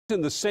In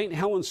the St.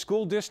 Helens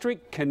School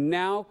District can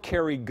now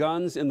carry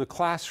guns in the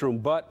classroom,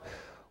 but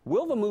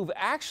will the move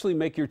actually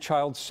make your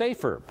child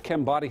safer?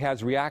 Ken Body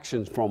has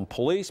reactions from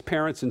police,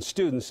 parents, and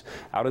students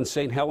out in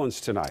St.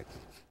 Helens tonight.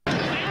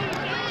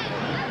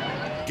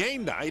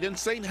 Game night in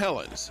St.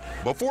 Helens.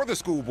 Before the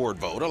school board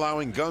vote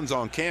allowing guns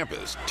on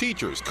campus,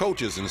 teachers,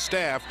 coaches, and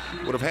staff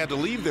would have had to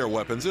leave their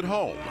weapons at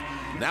home.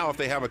 Now, if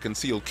they have a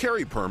concealed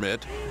carry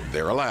permit,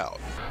 they're allowed.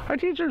 Our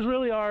teachers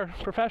really are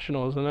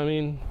professionals,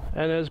 and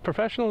as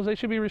professionals, they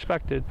should be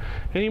respected.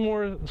 Any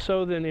more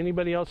so than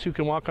anybody else who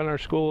can walk on our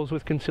schools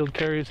with concealed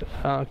carries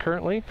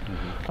currently.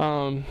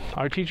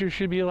 Our teachers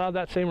should be allowed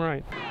that same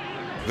right.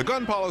 The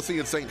gun policy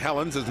at St.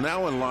 Helens is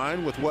now in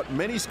line with what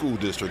many school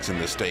districts in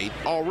the state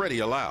already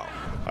allow.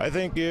 I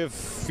think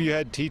if you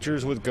had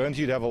teachers with guns,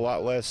 you'd have a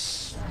lot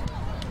less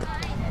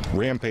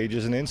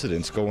rampages and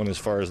incidents going as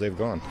far as they've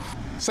gone.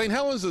 St.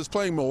 Helens is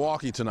playing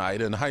Milwaukee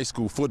tonight in high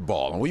school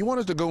football, and we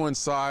wanted to go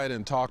inside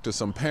and talk to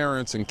some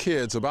parents and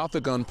kids about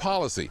the gun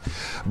policy.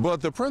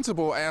 But the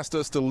principal asked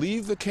us to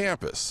leave the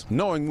campus,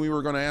 knowing we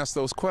were going to ask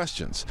those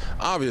questions.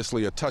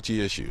 Obviously a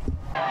touchy issue.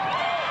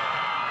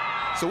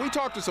 So we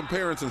talked to some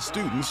parents and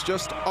students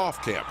just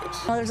off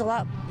campus. Well, there's a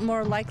lot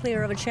more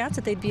likelier of a chance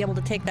that they'd be able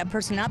to take that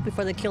person out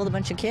before they killed a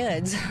bunch of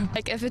kids.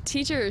 Like if a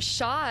teacher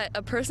shot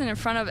a person in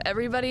front of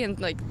everybody in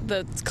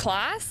the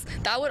class,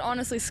 that would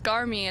honestly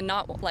scar me, and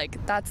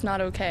that's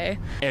not okay.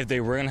 If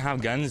they were gonna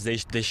have guns, they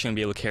shouldn't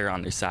be able to carry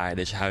on their side.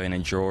 They should have it in a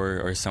drawer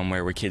or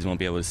somewhere where kids won't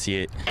be able to see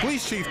it.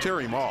 Police Chief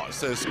Terry Moss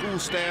says school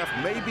staff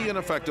may be an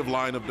effective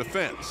line of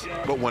defense,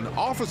 but when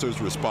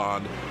officers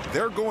respond,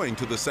 they're going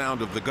to the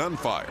sound of the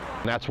gunfire.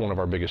 That's one of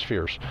our biggest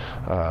fears,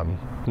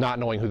 not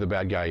knowing who the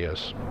bad guy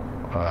is.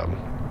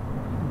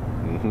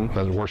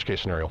 That's the worst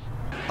case scenario.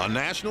 A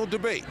national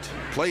debate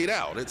played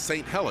out at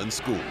St. Helens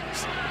schools.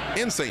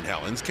 In St.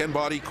 Helens, Ken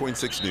Body, KOIN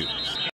 6 News.